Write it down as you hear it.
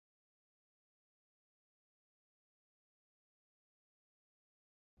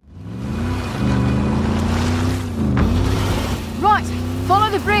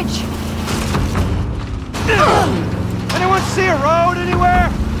Anyone see a road anywhere?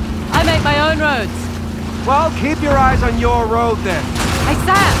 I make my own roads. Well, keep your eyes on your road then. Hey,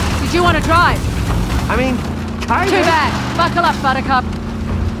 Sam, did you want to drive? I mean, kinda. Too bad. Buckle up, Buttercup.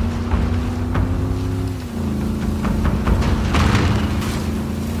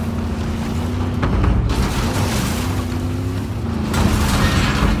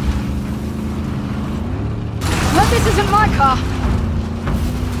 Well, this isn't my car.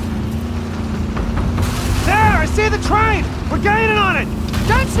 There, I see the train! We're gaining on it!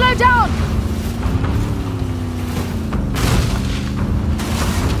 Don't slow down!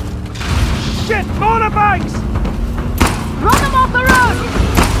 Shit, motorbikes! Run them off the road!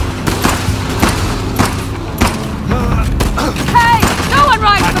 Hey, no one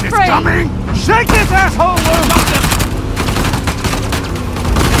rides for free! Coming! Shake this asshole loose!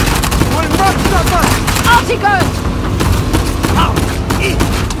 One rough stopper! Out he goes!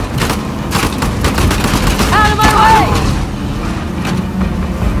 Out of my way!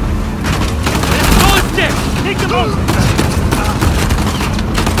 Take the boat!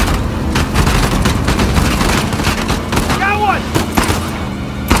 Got one!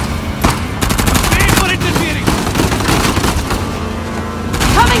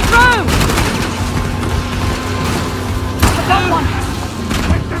 Coming through! I got one!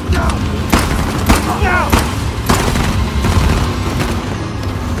 Take them down! Now!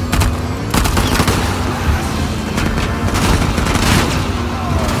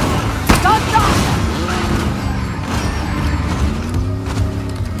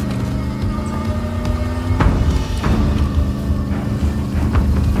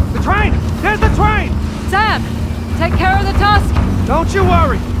 Sam, take care of the Tusk. Don't you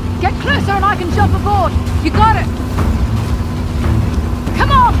worry. Get closer and I can jump aboard! You got it.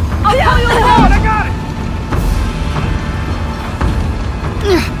 Come on! I'll pull you aboard! I got it!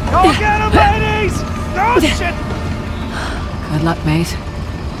 Go get him, ladies! Oh, shit! Good luck, mate.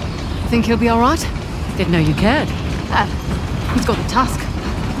 Think he'll be all right? Didn't know you cared. He's got a Tusk.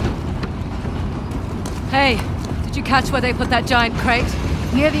 Hey, did you catch where they put that giant crate?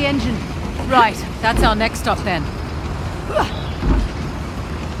 Near the engine. Right, that's our next stop then.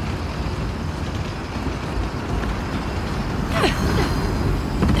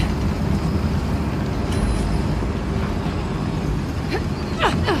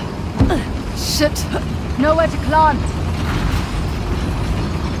 Shit! Nowhere to climb.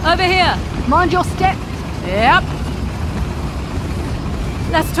 Over here. Mind your step. Yep.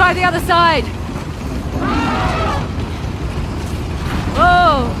 Let's try the other side.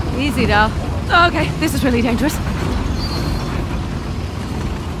 Whoa, easy now. Okay, this is really dangerous.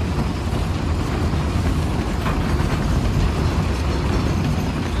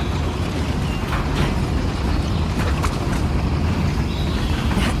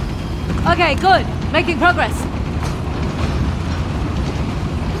 Okay, good. Making progress.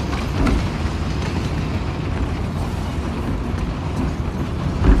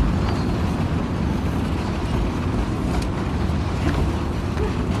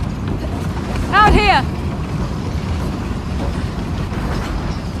 Out here!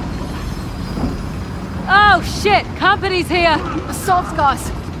 Oh shit! Company's here! Assaults,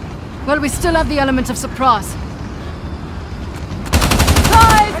 guys. Well, we still have the element of surprise.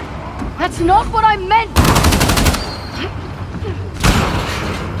 Guys! That's not what I meant!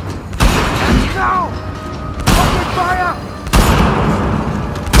 No! Open fire!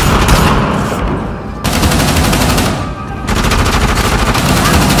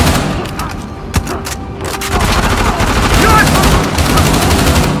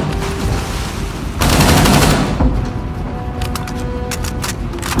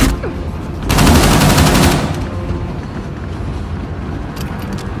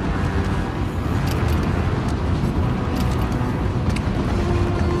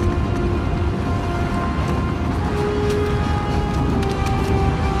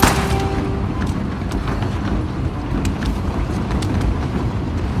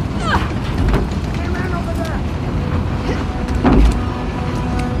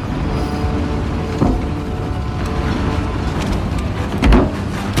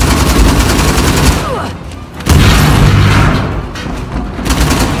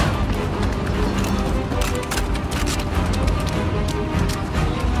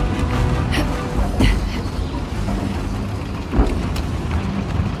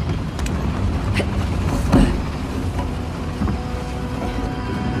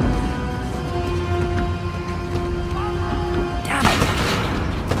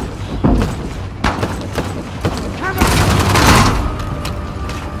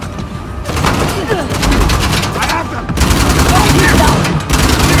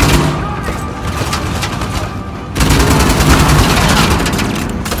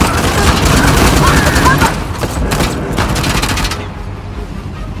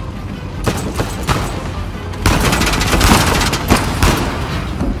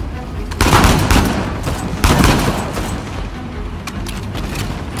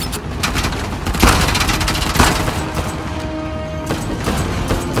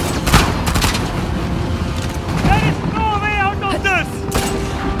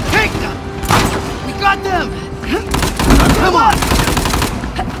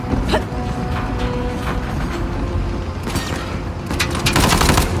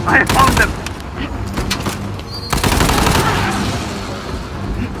 I found them!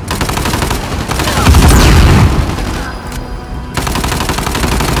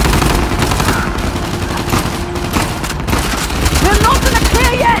 We're not in the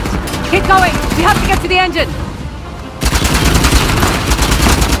clear yet! Keep going! We have to get to the engine!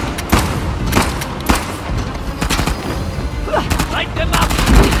 Light them up!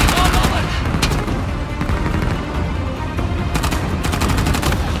 All over!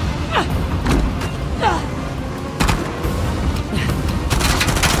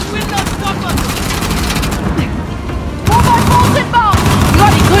 Will not stop us! 4x4's inbound! You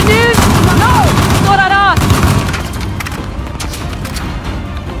got any good news? No! Not at us!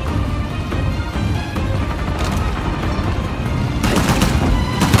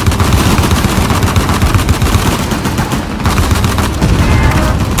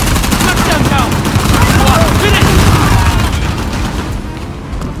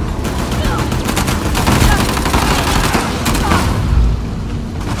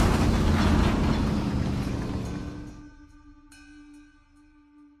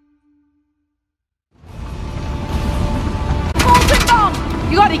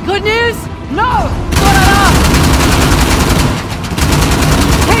 You got any good news? No! Not at us!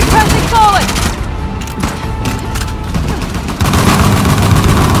 Keep pressing forward!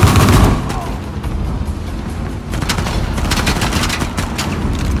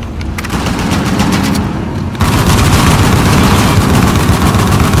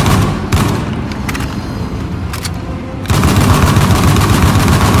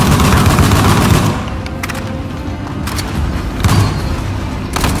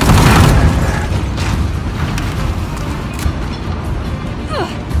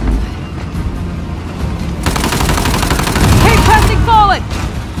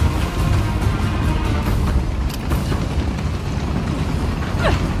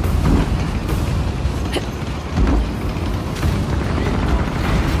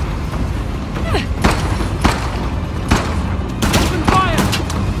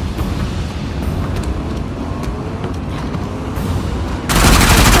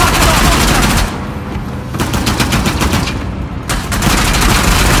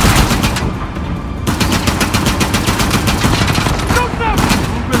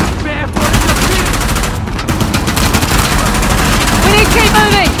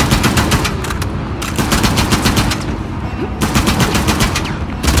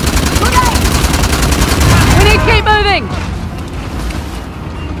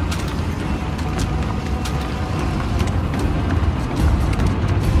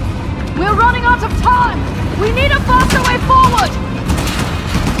 We're running out of time! We need a faster way forward!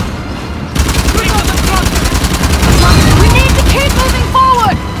 Bring on the front! We need to keep moving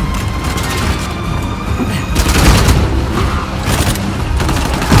forward!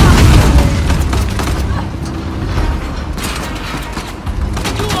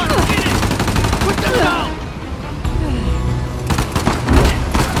 You are finished! Put them down!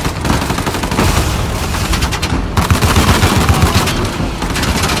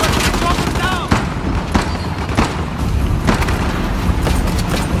 Drop them down!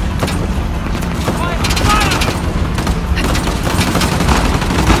 Fire! Fire!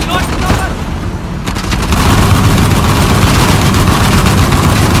 Not covered!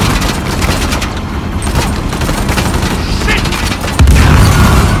 Shit!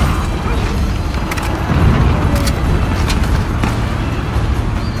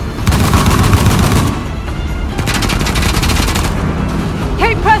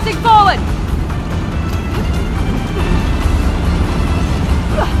 Keep pressing forward!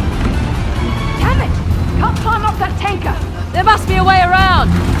 Damn it! Can't climb up that tanker! There must be a way around!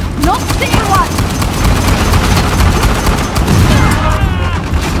 Not seeing one!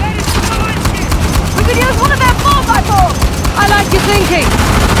 We could use one of their 4x4s! I like your thinking!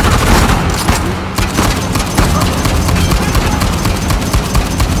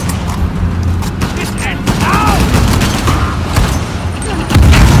 This end! Now!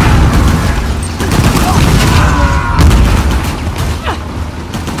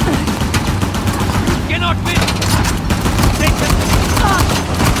 Cannot win! Take them!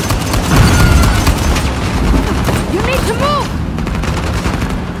 You need to move!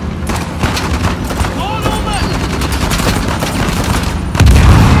 All over!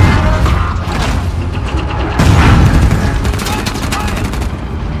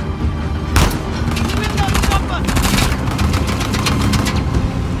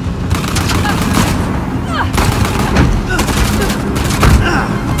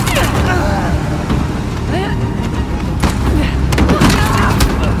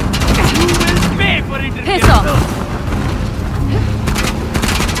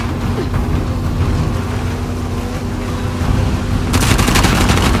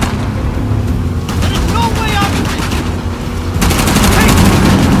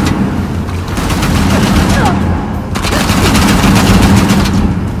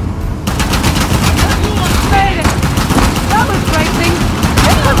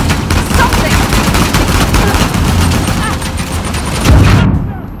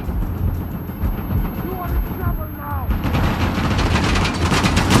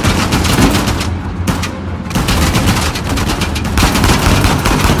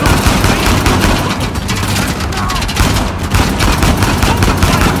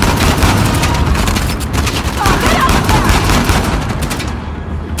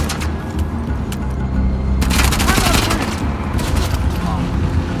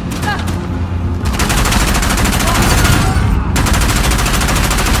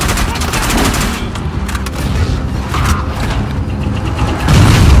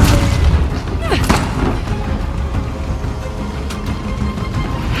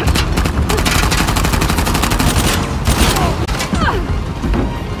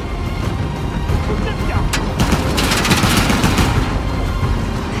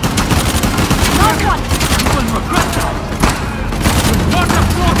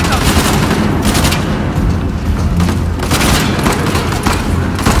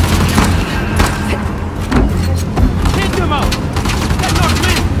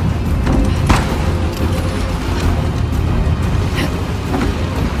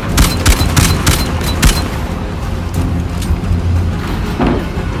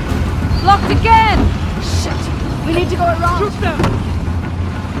 go around. Shoot them!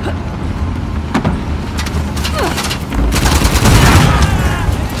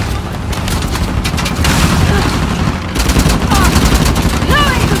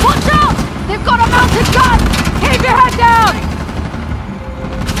 Chloe, watch out! They've got a mounted gun! Keep your head down!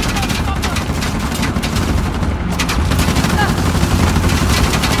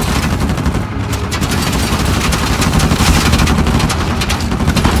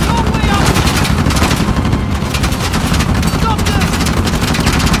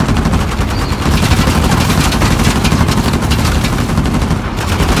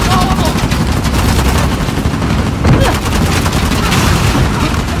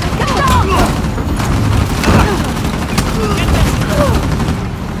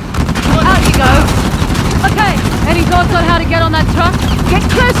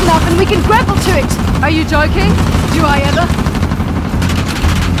 We can grapple to it! Are you joking? Do I ever?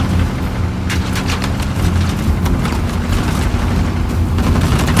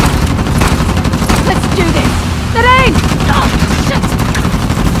 Let's do this! Nadine! Oh, shit!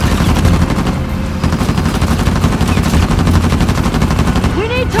 We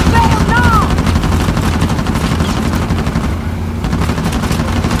need to bail now!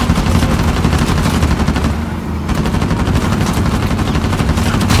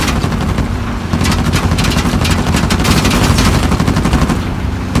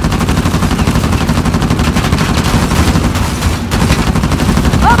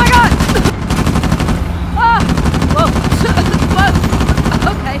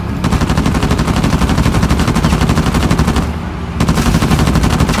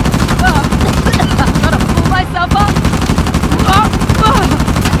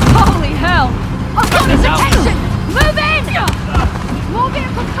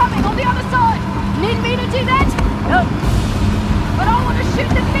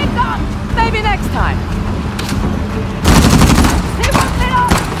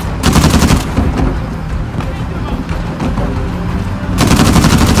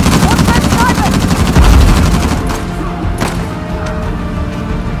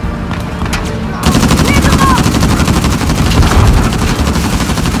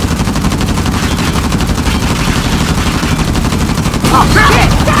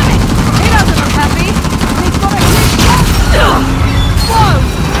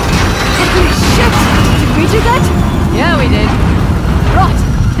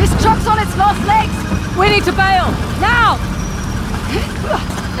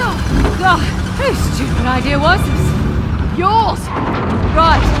 Whose stupid idea was this? Yours!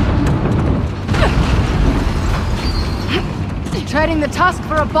 Right. Trading the Tusk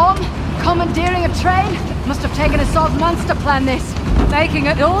for a bomb? Commandeering a train? Must have taken us odd months to plan this. Making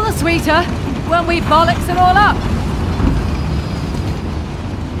it all the sweeter when we bollocks it all up.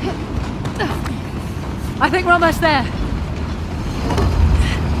 I think we're almost there.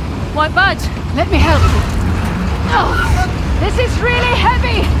 Won't budge. Let me help you. Oh, this is really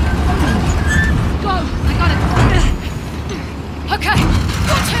heavy! Go! I got it. Okay,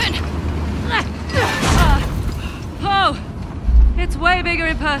 your turn! Oh! It's way bigger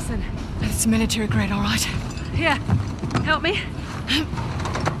in person. It's military grade, all right. Here, help me.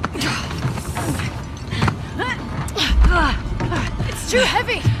 It's too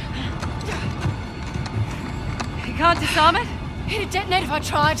heavy! You can't disarm it? It'd detonate if I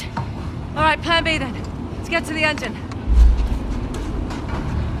tried. All right, plan B then. Let's get to the engine.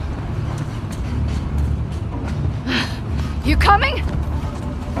 You coming?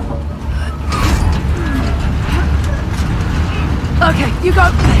 Okay, you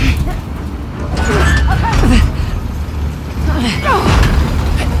go.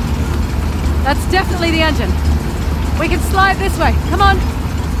 That's definitely the engine. We can slide this way. Come on.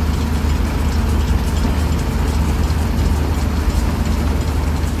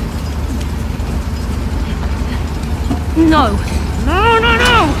 No. No, no,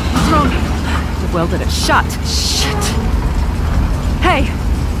 no! What's wrong? We welded it shut. Shit. Hey,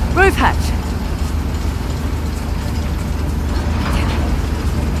 roof hatch.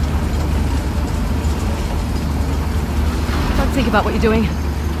 Don't think about what you're doing.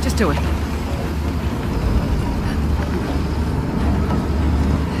 Just do it.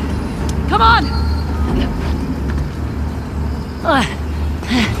 Come on!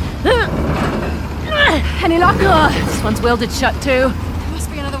 Any luck? This one's welded shut too. There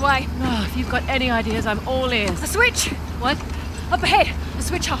must be another way. Oh, if you've got any ideas, I'm all ears. A switch! What? Up ahead, the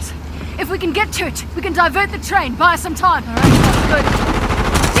switch house. If we can get to it, we can divert the train, buy us some time. All right, that's good.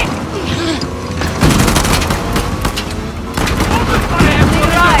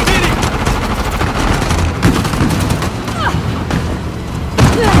 Right.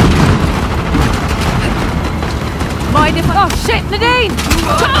 Come mind if I... Oh, shit, Nadine!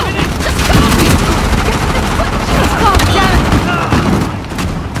 Oh, damn it!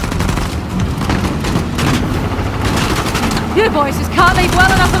 You boys just can't leave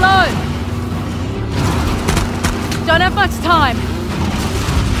well enough alone! Don't have much time.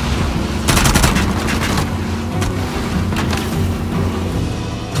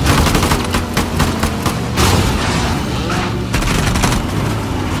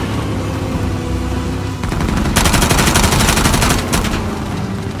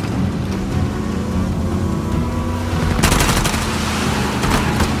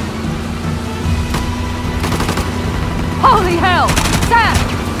 Holy hell! Sam!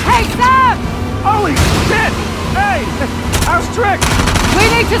 Hey, Sam! Holy shit! Hey! How's Trick? We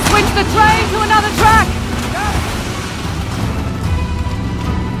need to switch the train to another track!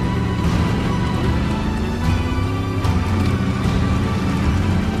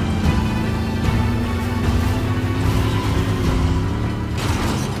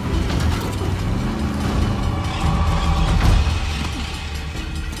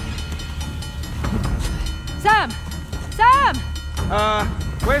 Sam! Sam!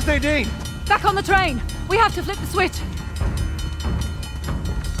 Where's Nadine? Back on the train! We have to flip the switch!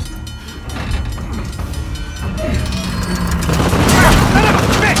 Son of a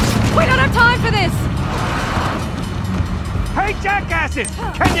bitch! We don't have time for this! Hey, jackasses!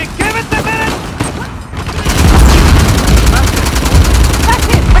 Can you give us a minute? That's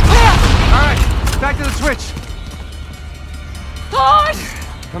it! We're clear! Alright, back to the switch. God!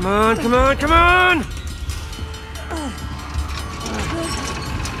 Come on, come on, come on!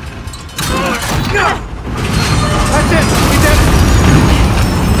 That's it! We did it!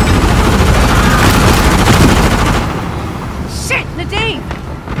 Shit, Nadine!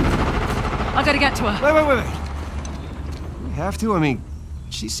 I gotta get to her. Wait. We have to? I mean,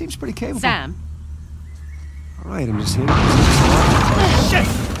 she seems pretty capable. Sam. Alright, I'm just here. Shit!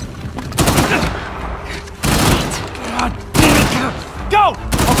 God damn it! Go!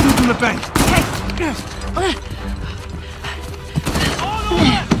 I'll shoot from the bank. All the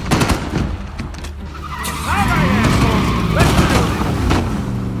way! Alright, assholes! Let's do this!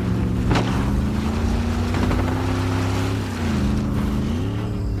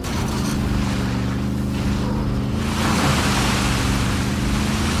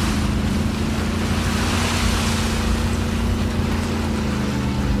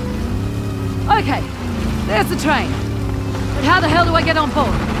 Okay, there's the train. But how the hell do I get on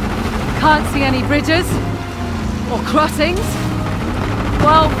board? Can't see any bridges. Or crossings.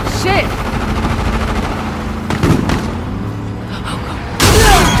 Well, shit.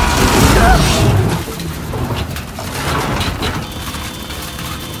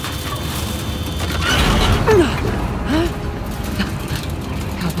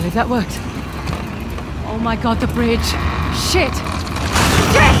 Can't believe that worked. Oh my god, the bridge. Shit!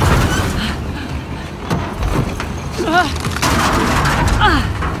 Shit!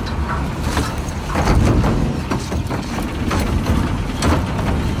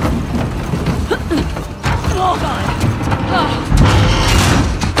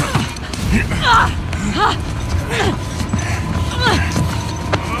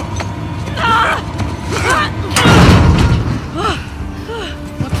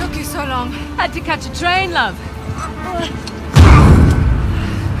 What took you so long? Had to catch a train, love.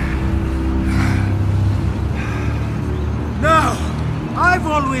 No, I've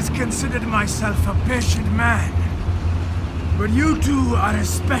always considered myself a patient man. But you two are a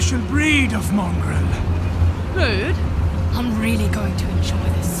special breed of mongrel. Rude. I'm really going to enjoy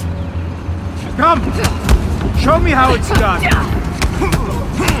this. Come! Show me how it's done! Keep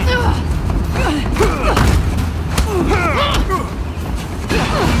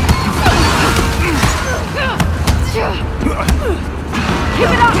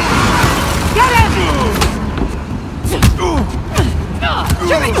it up! Get him!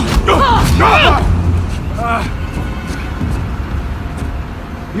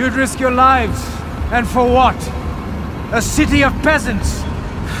 You'd risk your lives. And for what? A city of peasants.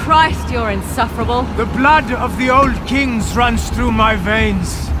 Christ, you're insufferable. The blood of the old kings runs through my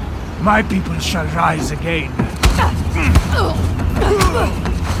veins. My people shall rise again.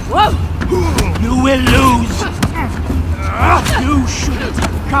 Whoa! You will lose. You shouldn't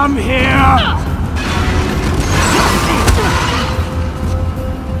come here.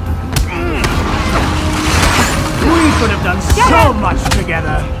 We could have done so much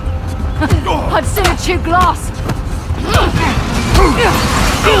together. I've seen a chew glass.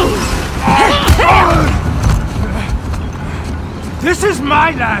 This is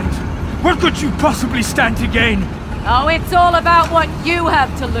my land. What could you possibly stand to gain? Oh, it's all about what you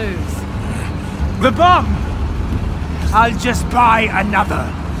have to lose. The bomb! I'll just buy another.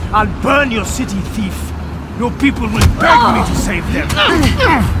 I'll burn your city, thief. Your people will beg me to save them.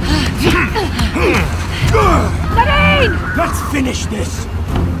 Nadine! Let's finish this.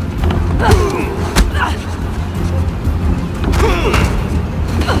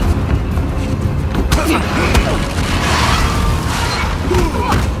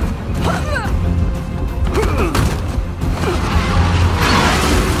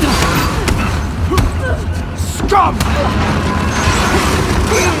 Scum!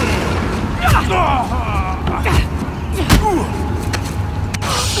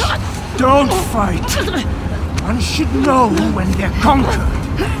 Don't fight. One should know when they're conquered.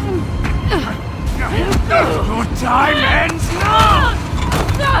 Your time ends now!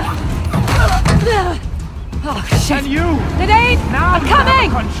 Oh, shit. And you! Nadine! Now I'm you have a coming!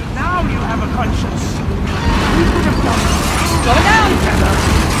 conscience. Now you have a conscience. We could have done this. Going down! Together.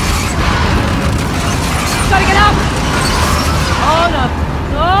 Gotta get up! Oh no!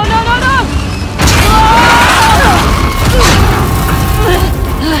 Oh no, no, no!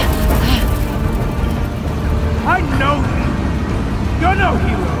 I know you. You're no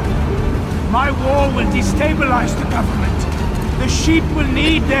hero. My war will destabilize the government. The sheep will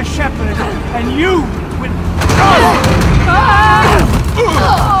need their shepherd, and you will...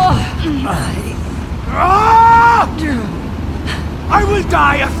 I will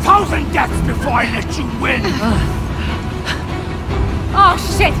die 1,000 deaths before I let you win! Oh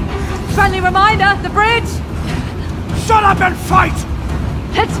shit! Friendly reminder, the bridge! Shut up and fight!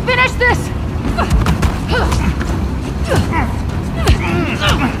 Let's finish this!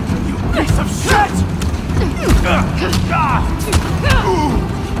 You piece of shit!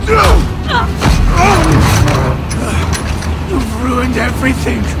 You've ruined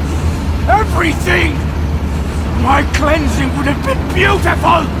everything! Everything! My cleansing would have been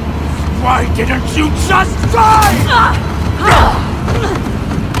beautiful! Why didn't you just die?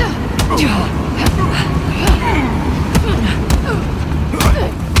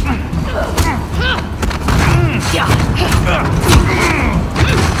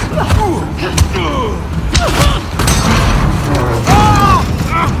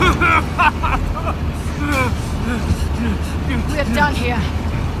 We're done here.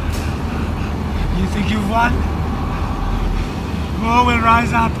 You think you've won? War will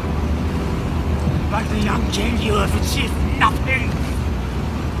rise up. Like the young king, you have achieved nothing.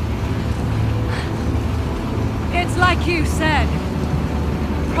 It's like you said.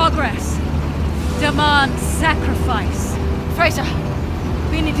 Progress demands sacrifice. Frazer,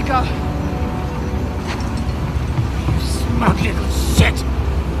 we need to go. You smug little shit!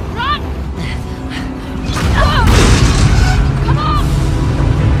 Run! Come on!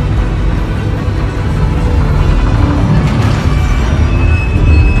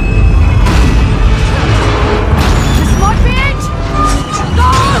 This might be it!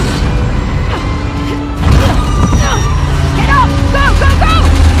 Go! Get up! Go, go, go!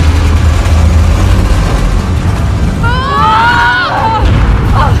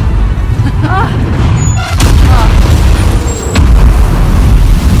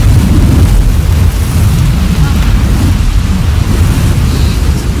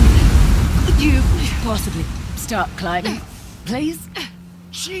 Possibly stop climbing, please?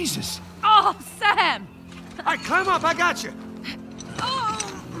 Jesus! Oh, Sam! I climb up, I got you! Oh,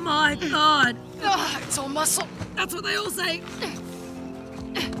 my God! It's all muscle. That's what they all say.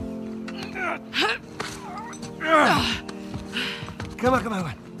 Come on, come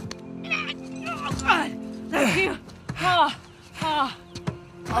on. Thank you. Oh, oh.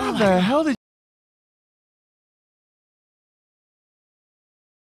 How the hell did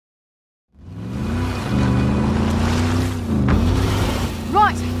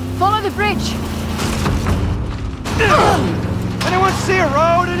Right, follow the bridge. Anyone see a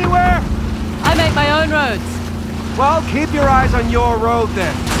road anywhere? I make my own roads. Well, keep your eyes on your road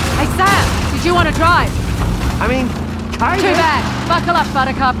then. Hey, Sam, did you want to drive? I mean, kinda. Too bad. Buckle up,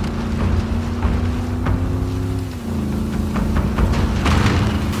 Buttercup.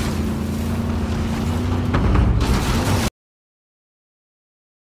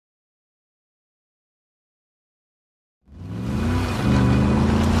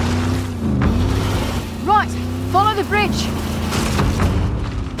 Right, follow the bridge.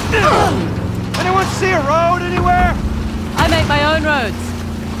 Anyone see a road anywhere? I make my own roads.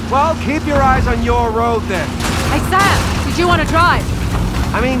 Well, keep your eyes on your road then. Hey, Sam, did you want to drive?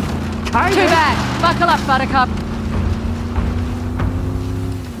 I mean, kinda. Too bad. Buckle up, Buttercup.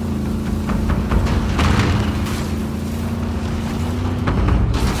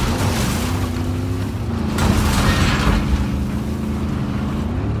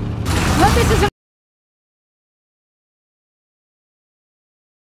 Well, this is a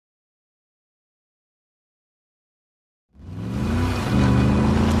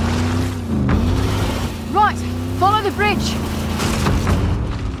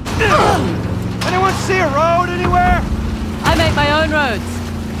Anyone see a road anywhere? I make my own roads.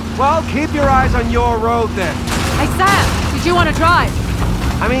 Well, keep your eyes on your road then. Hey, Sam, did you want to drive?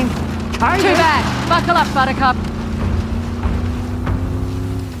 I mean, kinda. Too bad. Buckle up, Buttercup.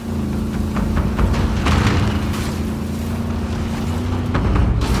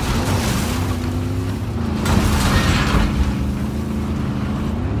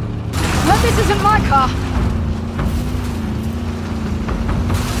 No, this isn't my car.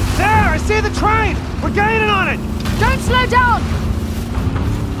 There, I see the train! We're gaining on it! Don't slow down!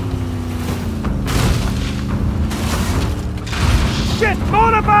 Shit,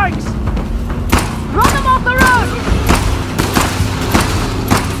 motorbikes! Run them off the road!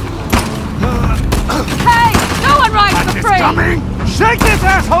 Hey, no one rides for free! Shake this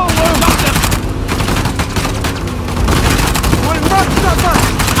asshole loose! One rough stuff!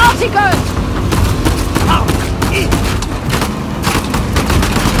 Out he goes!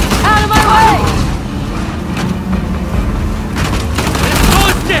 Out of my way!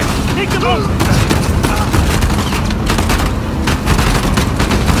 Take them out!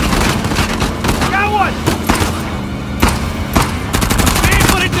 Got one! Stand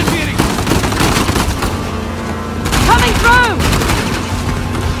for interfering! Coming through!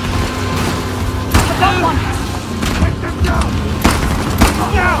 I got one! Take them down!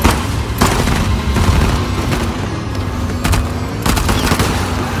 Now!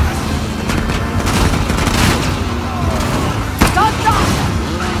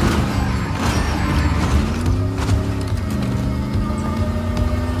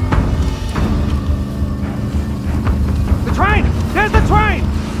 There's the train!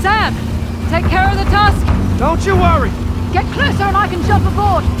 Sam, take care of the Tusk. Don't you worry! Get closer and I can jump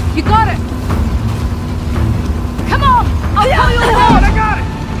aboard! You got it. Come on! I'll pull you aboard! I got it!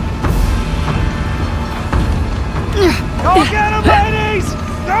 Go get him, ladies!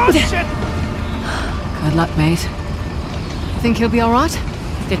 Oh, shit! Good luck, mate. Think he'll be all right?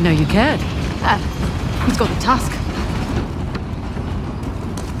 Didn't know you cared. He's got the Tusk.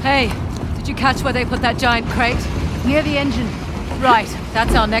 Hey, did you catch where they put that giant crate? Near the engine. Right,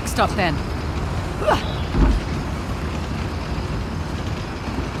 that's our next stop then.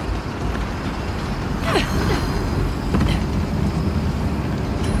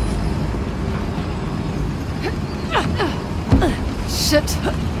 Shit!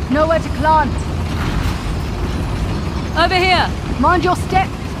 Nowhere to climb. Over here. Mind your step.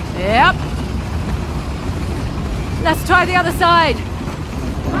 Yep. Let's try the other side.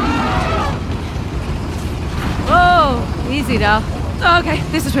 Whoa, easy now. Okay,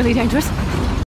 this is really dangerous.